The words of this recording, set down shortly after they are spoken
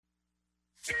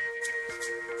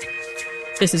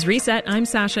This is Reset. I'm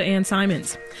Sasha Ann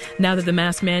Simons. Now that the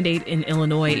mask mandate in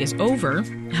Illinois is over,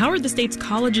 how are the state's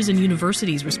colleges and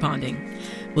universities responding?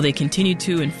 Will they continue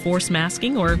to enforce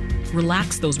masking or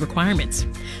relax those requirements?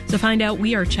 To find out,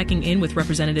 we are checking in with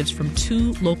representatives from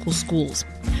two local schools.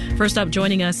 First up,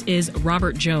 joining us is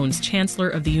Robert Jones, Chancellor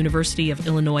of the University of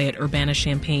Illinois at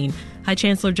Urbana-Champaign. Hi,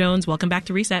 Chancellor Jones. Welcome back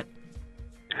to Reset.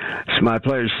 It's my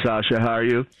pleasure, Sasha. How are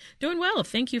you? Doing well.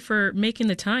 Thank you for making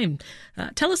the time.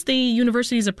 Tell us the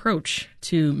university's approach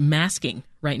to masking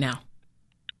right now.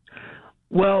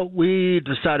 Well, we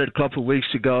decided a couple of weeks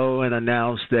ago and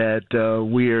announced that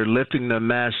we are lifting the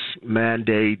mask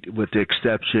mandate with the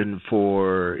exception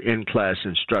for in-class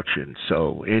instruction.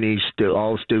 So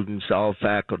all students, all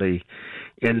faculty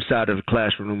inside of the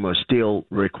classroom are still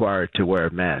required to wear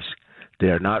a mask. They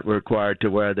are not required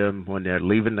to wear them when they're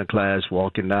leaving the class,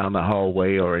 walking down the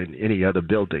hallway, or in any other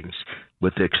buildings,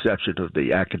 with the exception of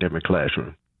the academic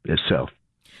classroom itself.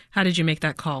 How did you make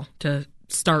that call to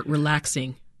start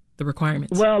relaxing the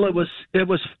requirements? Well, it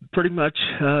was pretty much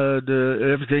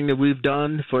everything that we've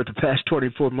done for the past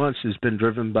 24 months has been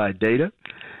driven by data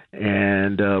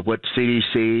and what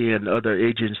CDC and other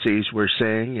agencies were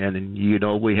saying. And,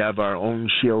 we have our own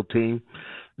SHIELD team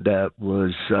that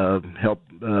was helped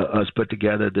us put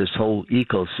together this whole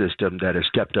ecosystem that has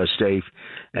kept us safe.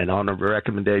 And on the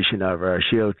recommendation of our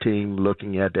SHIELD team,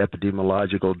 looking at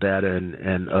epidemiological data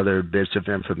and other bits of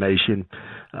information,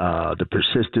 the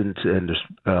persistence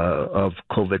of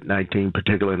COVID-19,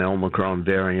 particularly the Omicron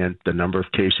variant, the number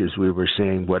of cases we were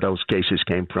seeing, where those cases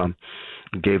came from,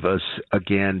 gave us,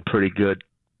 again, pretty good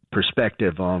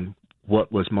perspective on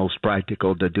what was most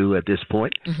practical to do at this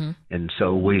point. Mm-hmm. And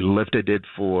so we lifted it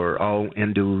for all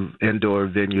indoor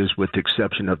venues with the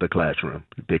exception of the classroom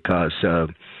because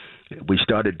we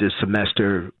started this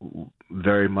semester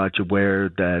very much aware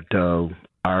that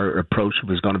our approach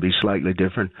was going to be slightly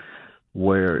different,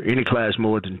 where any class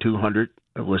more than 200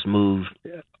 was moved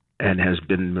and has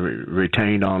been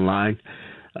retained online.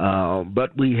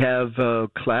 But we have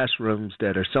classrooms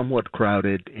that are somewhat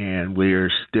crowded, and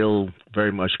we're still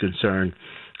very much concerned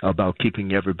about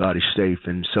keeping everybody safe.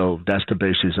 And so that's the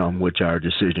basis on which our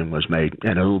decision was made,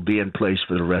 and it will be in place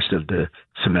for the rest of the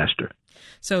semester.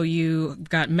 So you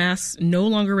got masks no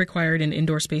longer required in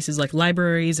indoor spaces like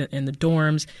libraries and the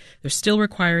dorms. They're still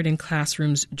required in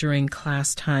classrooms during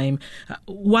class time.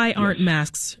 Why aren't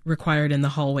masks required in the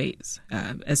hallways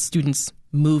as students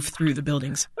move through the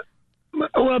buildings?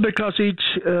 Well, because each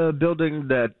building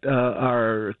that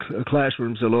our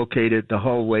classrooms are located, the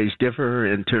hallways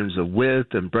differ in terms of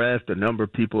width and breadth, the number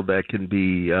of people that can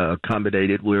be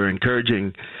accommodated. We're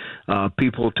encouraging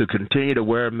people to continue to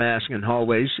wear a mask in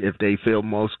hallways if they feel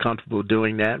most comfortable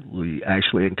doing that. We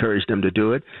actually encourage them to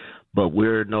do it, but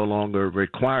we're no longer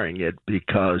requiring it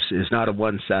because it's not a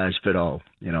one-size-fits-all.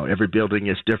 Every building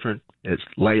is different. Its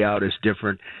layout is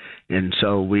different. And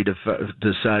so we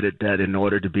decided that in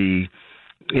order to be,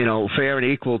 fair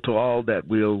and equal to all, that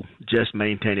we'll just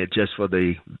maintain it just for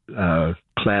the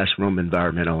classroom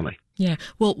environment only. Yeah.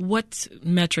 Well, what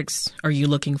metrics are you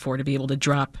looking for to be able to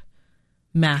drop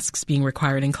masks being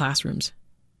required in classrooms?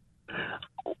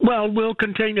 Well, we'll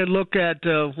continue to look at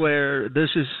where this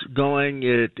is going.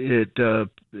 It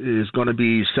is going to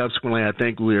be subsequently, I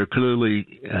think we are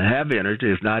clearly have entered,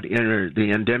 if not entered,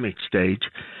 the endemic stage.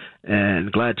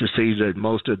 And glad to see that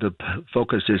most of the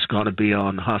focus is going to be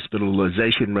on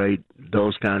hospitalization rate,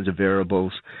 those kinds of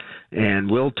variables.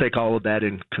 And we'll take all of that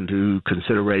into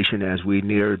consideration as we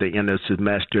near the end of the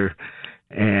semester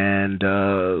and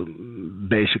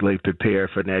basically prepare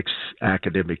for next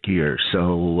academic year.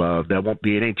 So there won't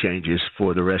be any changes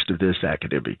for the rest of this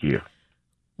academic year.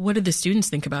 What did the students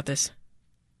think about this?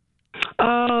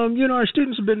 Our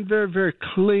students have been very, very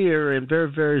clear and very,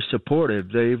 very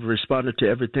supportive. They've responded to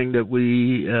everything that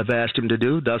we have asked them to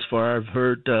do. Thus far, I've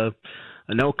heard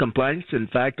no complaints. In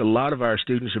fact, a lot of our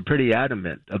students are pretty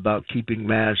adamant about keeping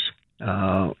masks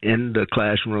in the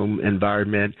classroom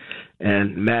environment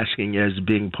and masking as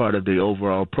being part of the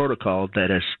overall protocol that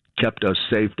has kept us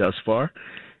safe thus far.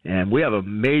 And we have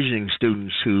amazing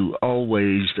students who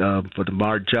always, for the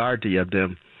majority of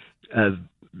them, have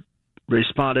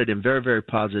responded in very, very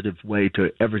positive way to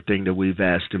everything that we've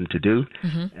asked them to do,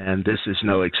 and this is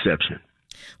no exception.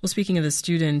 Well, speaking of the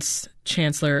students,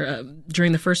 Chancellor,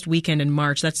 during the first weekend in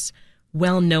March, that's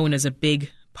well known as a big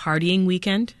partying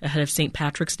weekend ahead of St.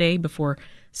 Patrick's Day before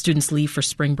students leave for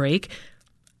spring break.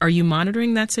 Are you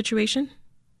monitoring that situation?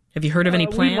 Have you heard of any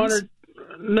plans?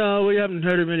 No, we haven't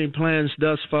heard of any plans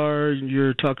thus far.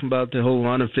 You're talking about the whole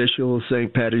unofficial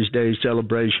St. Patty's Day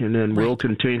celebration, and We'll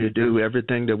continue to do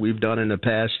everything that we've done in the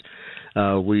past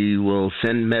We will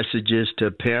send messages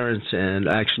to parents and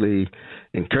actually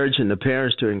encouraging the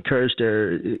parents to encourage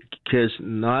their kids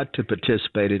not to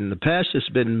participate. In the past, it's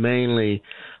been mainly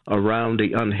around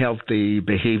the unhealthy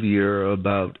behavior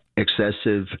about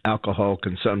excessive alcohol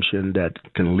consumption that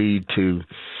can lead to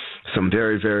some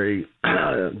very, very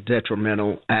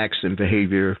detrimental acts and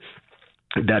behavior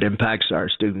that impacts our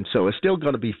students. So it's still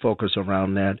going to be focused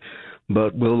around that.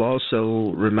 But we'll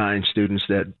also remind students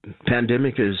that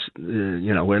pandemic is,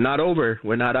 we're not over.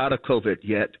 We're not out of COVID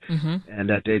yet, and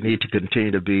that they need to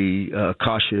continue to be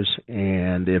cautious.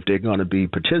 And if they're going to be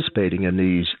participating in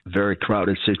these very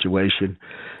crowded situations,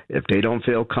 if they don't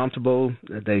feel comfortable,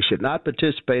 they should not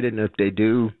participate. And if they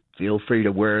do, feel free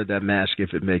to wear that mask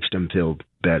if it makes them feel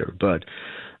better. But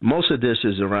most of this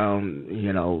is around,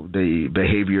 the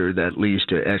behavior that leads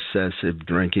to excessive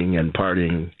drinking and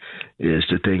partying is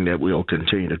the thing that we'll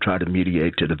continue to try to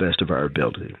mediate to the best of our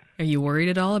ability. Are you worried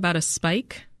at all about a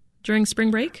spike during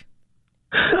spring break?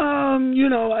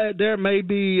 There may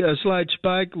be a slight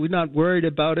spike. We're not worried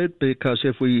about it because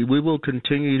if we will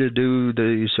continue to do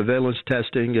the surveillance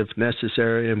testing if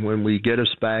necessary, and when we get a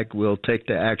spike, we'll take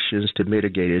the actions to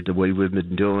mitigate it the way we've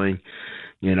been doing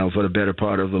for the better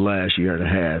part of the last year and a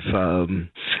half.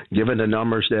 Given the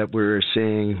numbers that we're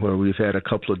seeing, where we've had a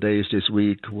couple of days this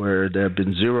week where there have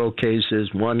been 0 cases,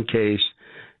 1 case,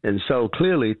 and so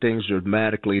clearly things are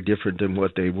dramatically different than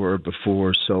what they were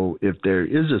before. So if there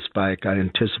is a spike, I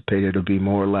anticipate it'll be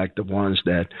more like the ones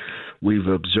that we've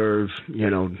observed,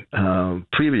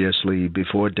 previously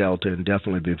before Delta and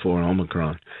definitely before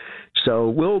Omicron. So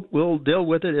we'll deal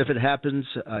with it if it happens.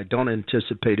 I don't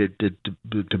anticipate it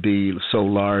to be so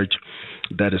large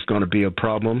that it's going to be a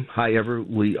problem. However,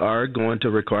 we are going to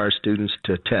require students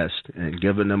to test and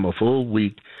giving them a full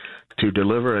week to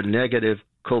deliver a negative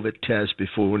COVID test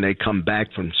before when they come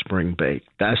back from spring break.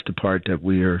 That's the part that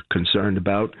we are concerned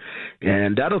about,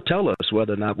 and that'll tell us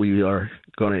whether or not we are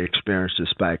going to experience a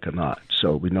spike or not.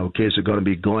 So we know kids are going to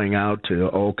be going out to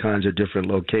all kinds of different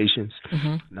locations,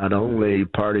 not only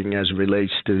partying as it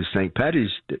relates to St. Patty's,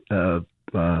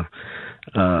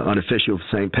 unofficial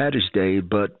St. Patty's Day,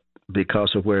 but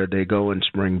because of where they go in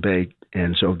spring break.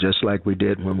 And so just like we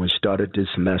did when we started this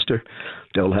semester,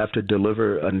 they'll have to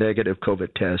deliver a negative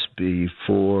COVID test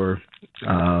before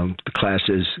the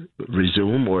classes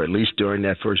resume, or at least during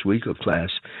that first week of class.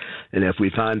 And if we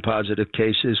find positive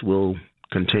cases, we'll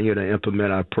continue to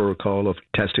implement our protocol of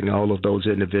testing all of those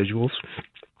individuals,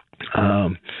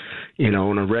 on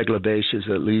a regular basis,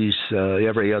 at least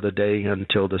every other day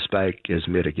until the spike is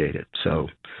mitigated. So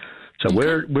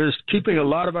we're keeping a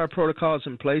lot of our protocols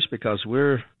in place because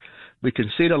we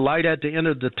can see the light at the end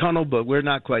of the tunnel, but we're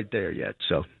not quite there yet.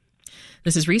 So,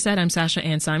 this is Reset. I'm Sasha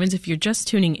Ann Simons. If you're just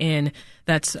tuning in,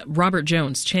 that's Robert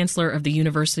Jones, Chancellor of the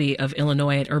University of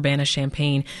Illinois at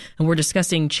Urbana-Champaign, and we're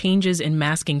discussing changes in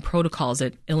masking protocols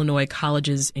at Illinois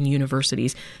colleges and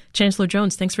universities. Chancellor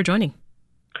Jones, thanks for joining.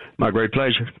 My great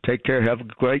pleasure. Take care. Have a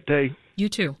great day. You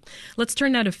too. Let's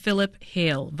turn now to Philip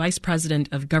Hale, Vice President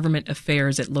of Government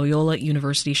Affairs at Loyola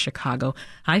University Chicago.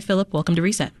 Hi, Philip. Welcome to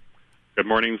Reset. Good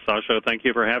morning, Sasha. Thank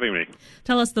you for having me.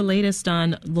 Tell us the latest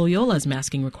on Loyola's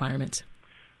masking requirements.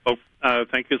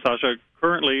 Thank you, Sasha.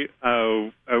 Currently,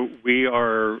 we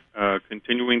are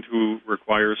continuing to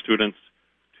require students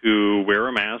to wear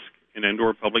a mask in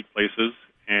indoor public places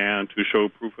and to show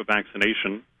proof of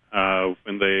vaccination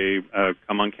when they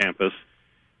come on campus.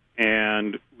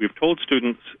 And we've told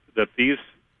students that these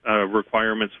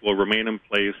requirements will remain in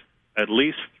place at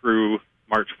least through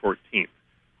March 14th,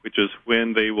 which is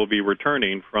when they will be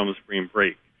returning from spring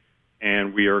break.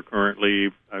 And we are currently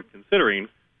considering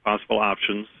possible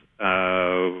options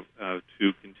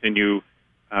to continue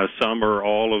some or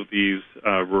all of these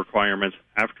requirements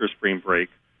after spring break.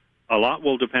 A lot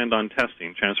will depend on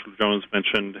testing. Chancellor Jones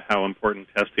mentioned how important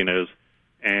testing is,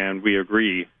 and we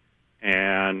agree.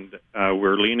 And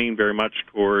we're leaning very much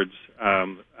towards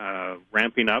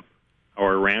ramping up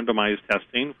our randomized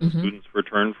testing when students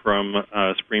return from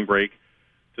spring break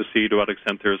to see to what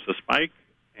extent there's a spike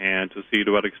and to see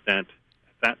to what extent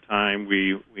at that time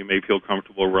we may feel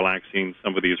comfortable relaxing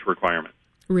some of these requirements.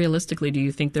 Realistically, do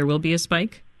you think there will be a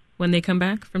spike when they come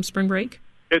back from spring break?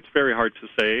 It's very hard to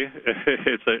say.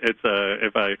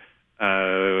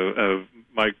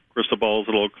 My crystal ball is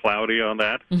a little cloudy on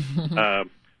that.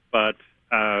 But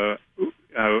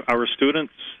our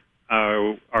students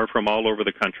are from all over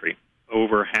the country.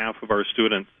 Over half of our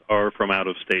students are from out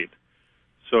of state.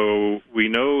 So we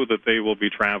know that they will be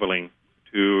traveling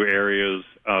to areas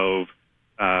of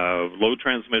low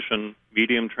transmission,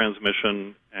 medium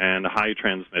transmission, and high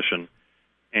transmission.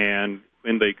 And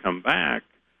when they come back,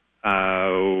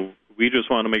 we just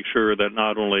want to make sure that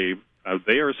not only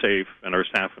they are safe and our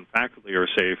staff and faculty are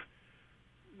safe,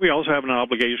 we also have an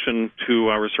obligation to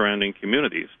our surrounding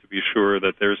communities to be sure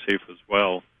that they're safe as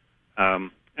well.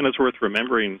 And it's worth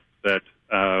remembering that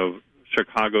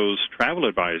Chicago's travel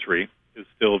advisory is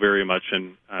still very much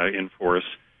in force,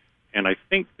 and I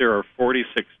think there are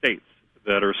 46 states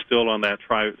that are still on that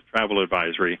travel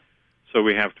advisory, so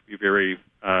we have to be very,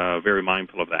 very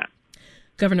mindful of that.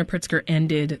 Governor Pritzker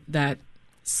ended that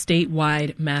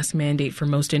statewide mask mandate for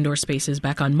most indoor spaces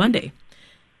back on Monday.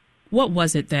 What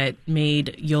was it that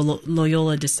made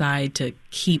Loyola decide to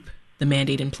keep the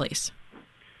mandate in place?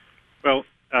 Well,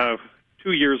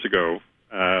 2 years ago,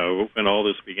 when all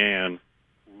this began,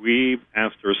 we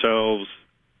asked ourselves,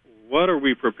 what are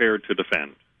we prepared to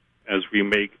defend as we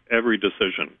make every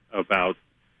decision about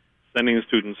sending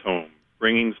students home,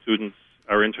 bringing students,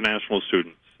 our international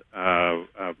students,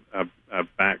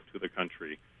 back to the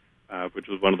country, which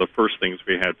was one of the first things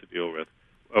we had to deal with.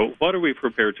 What are we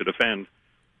prepared to defend?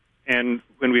 And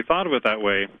when we thought of it that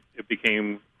way, it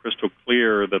became crystal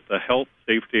clear that the health,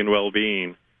 safety, and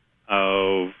well-being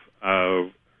of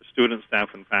students, staff,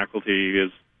 and faculty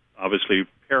is obviously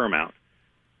paramount.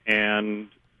 And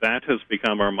that has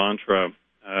become our mantra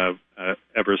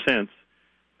ever since.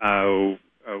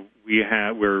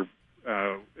 We're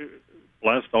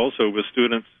blessed also with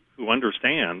students who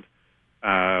understand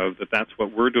that that's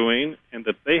what we're doing and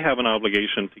that they have an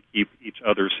obligation to keep each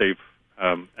other safe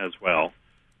as well.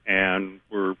 And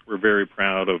we're very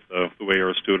proud of the way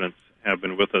our students have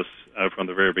been with us from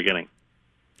the very beginning.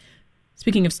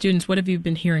 Speaking of students, what have you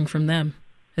been hearing from them?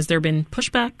 Has there been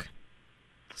pushback,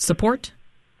 support?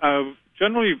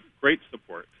 Generally, great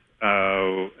support.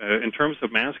 In terms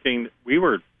of masking, we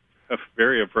were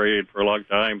very afraid for a long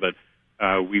time that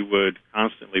we would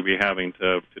constantly be having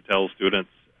to tell students,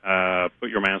 put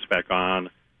your mask back on,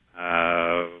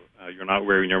 you're not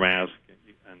wearing your mask,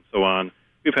 and so on.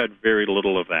 We've had very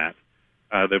little of that.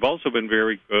 They've also been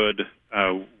very good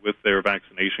with their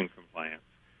vaccination compliance.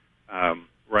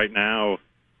 Right now,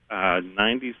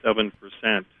 97%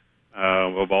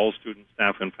 of all students,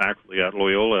 staff, and faculty at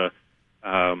Loyola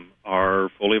are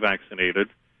fully vaccinated,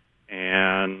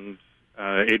 and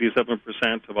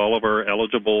 87% of all of our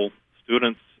eligible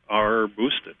students are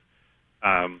boosted.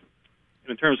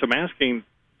 In terms of masking,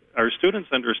 our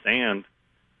students understand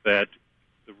that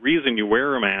the reason you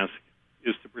wear a mask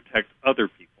is to protect other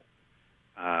people,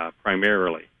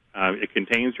 primarily. It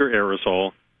contains your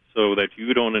aerosol so that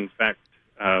you don't infect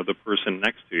the person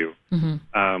next to you.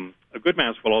 Mm-hmm. A good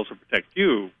mask will also protect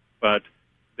you, but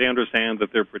they understand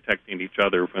that they're protecting each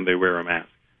other when they wear a mask.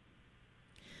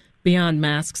 Beyond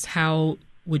masks, how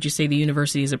would you say the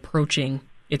university is approaching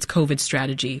its COVID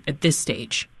strategy at this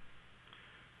stage?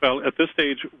 Well, at this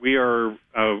stage, we are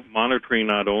monitoring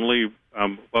not only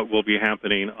what will be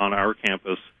happening on our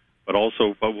campus, but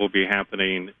also what will be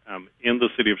happening in the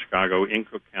city of Chicago, in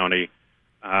Cook County.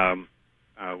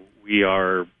 We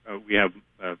have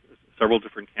several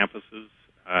different campuses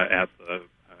at the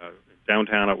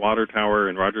downtown at Water Tower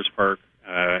in Rogers Park,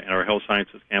 and our health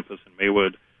sciences campus in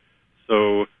Maywood.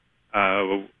 So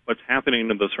what's happening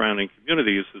in the surrounding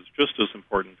communities is just as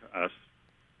important to us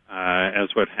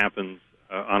as what happens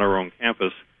on our own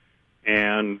campus.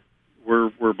 And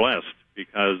we're blessed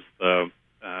because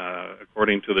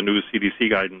according to the new CDC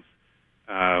guidance,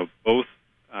 both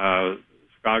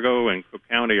Chicago and Cook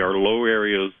County are low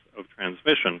areas of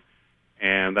transmission,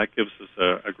 and that gives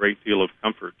us a great deal of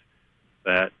comfort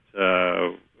that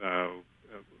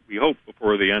we hope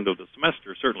before the end of the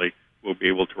semester, certainly, we'll be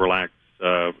able to relax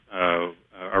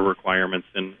our requirements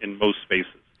in most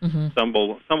spaces. Mm-hmm.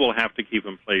 Some will have to keep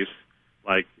in place,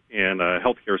 like in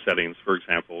healthcare settings, for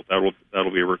example.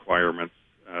 That'll be requirements,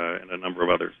 and a number of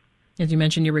others. As you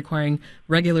mentioned, you're requiring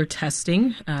regular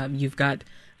testing. You've got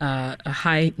a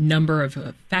high number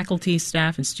of faculty,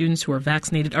 staff, and students who are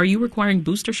vaccinated. Are you requiring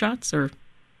booster shots, or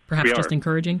perhaps just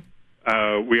encouraging?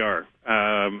 We are.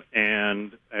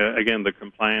 And again, the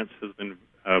compliance has been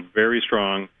very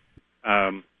strong.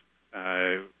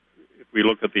 If we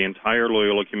look at the entire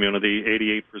Loyola community,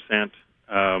 88%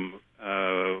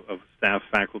 of staff,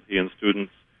 faculty, and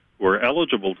students who are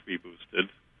eligible to be boosted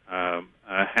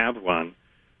have one.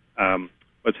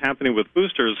 What's happening with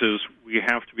boosters is we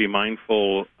have to be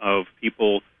mindful of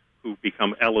people who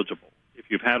become eligible. If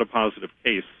you've had a positive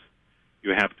case,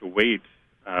 you have to wait,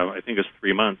 I think it's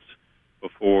 3 months,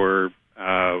 before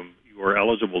you are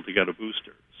eligible to get a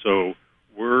booster. So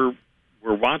we're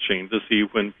watching to see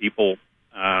when people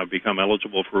become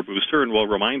eligible for a booster, and we'll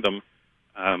remind them,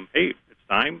 hey, it's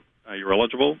time, you're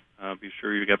eligible, be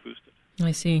sure you get boosted.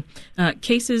 I see.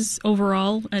 Cases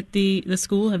overall at the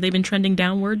school, have they been trending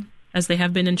downward as they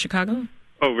have been in Chicago?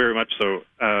 Oh, very much so.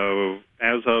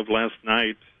 As of last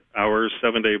night, our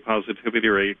 7-day positivity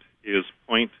rate is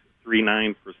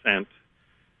 0.39%.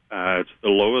 It's the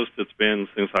lowest it's been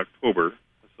since October,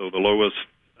 so the lowest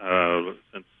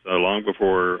since long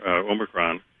before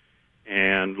Omicron,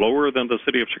 and lower than the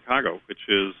city of Chicago, which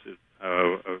is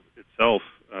itself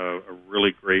a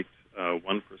really great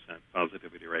 1%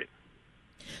 positivity rate.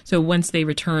 So once they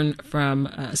return from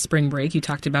spring break, you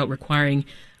talked about requiring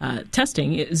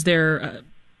testing. Is there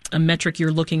a metric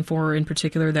you're looking for in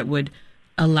particular that would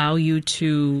allow you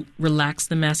to relax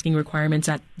the masking requirements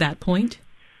at that point?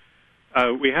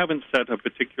 We haven't set a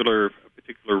particular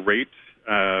rate,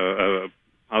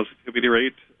 positivity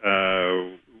rate.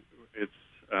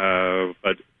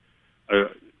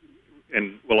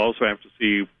 And we'll also have to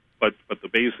see what the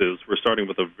base is. We're starting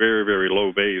with a very, very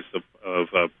low base of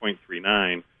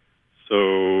 0.39.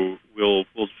 So we'll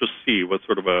just see what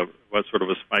sort of a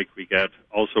spike we get.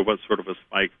 Also, what sort of a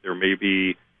spike there may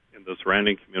be in the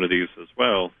surrounding communities as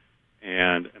well,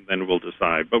 and then we'll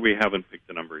decide. But we haven't picked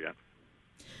a number yet.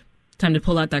 Time to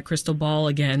pull out that crystal ball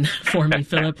again for me,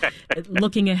 Philip.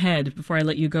 Looking ahead, before I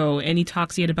let you go, any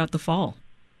talks yet about the fall?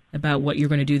 About what you're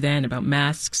going to do then, about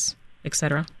masks,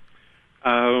 etc.?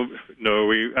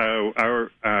 No,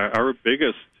 our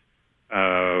biggest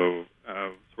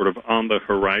sort of on the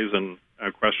horizon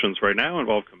questions right now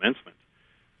involve commencement.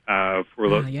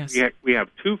 Yes. We have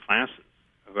two classes,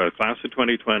 class of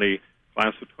 2020,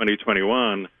 class of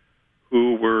 2021,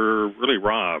 who were really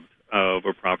robbed of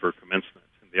a proper commencement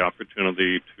and the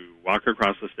opportunity to walk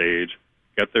across the stage,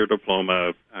 get their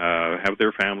diploma, have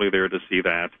their family there to see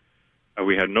that.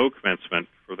 We had no commencement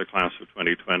for the class of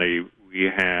 2020. We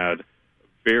had a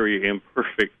very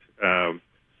imperfect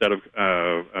set of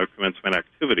commencement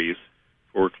activities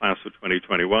for class of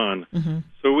 2021. Mm-hmm.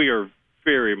 So we are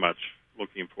very much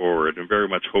looking forward and very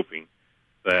much hoping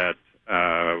that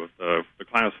the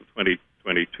class of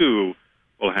 2022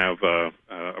 will have a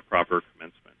proper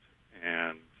commencement.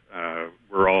 And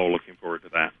we're all looking forward to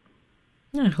that.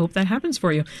 I hope that happens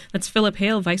for you. That's Philip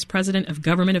Hale, Vice President of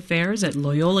Government Affairs at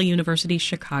Loyola University,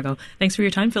 Chicago. Thanks for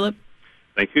your time, Philip.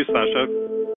 Thank you, Sasha.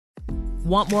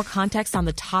 Want more context on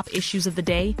the top issues of the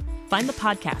day? Find the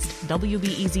podcast,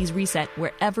 WBEZ's Reset,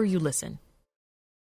 wherever you listen.